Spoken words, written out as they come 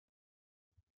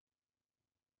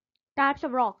Types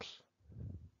of rocks.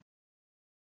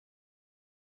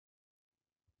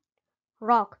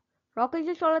 Rock. Rock is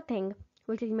a solid thing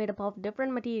which is made up of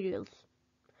different materials.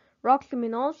 Rocks come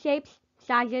in all shapes,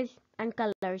 sizes, and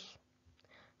colors.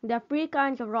 There are three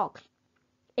kinds of rocks: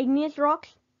 igneous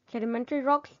rocks, sedimentary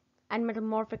rocks, and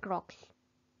metamorphic rocks.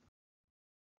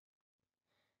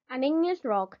 An igneous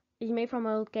rock is made from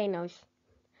volcanoes.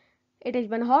 It is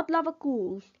when hot lava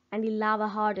cools and the lava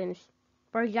hardens.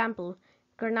 For example,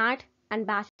 granite and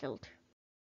basalt.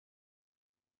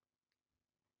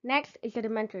 Next is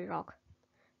sedimentary rock.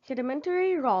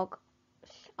 Sedimentary rocks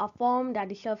are formed at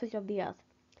the surface of the earth.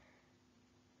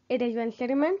 It is when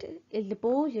sediment is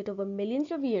deposited over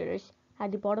millions of years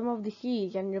at the bottom of the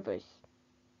seas and rivers.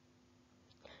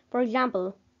 For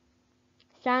example,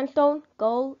 sandstone,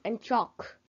 coal, and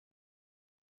chalk.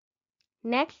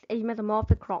 Next is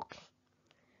metamorphic rocks.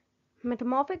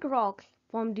 Metamorphic rocks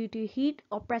form due to heat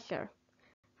or pressure.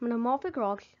 Metamorphic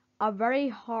rocks are very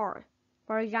hard.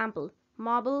 For example,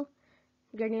 marble,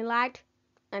 granite,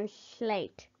 and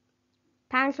slate.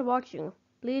 Thanks for watching.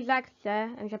 Please like, share,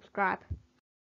 and subscribe.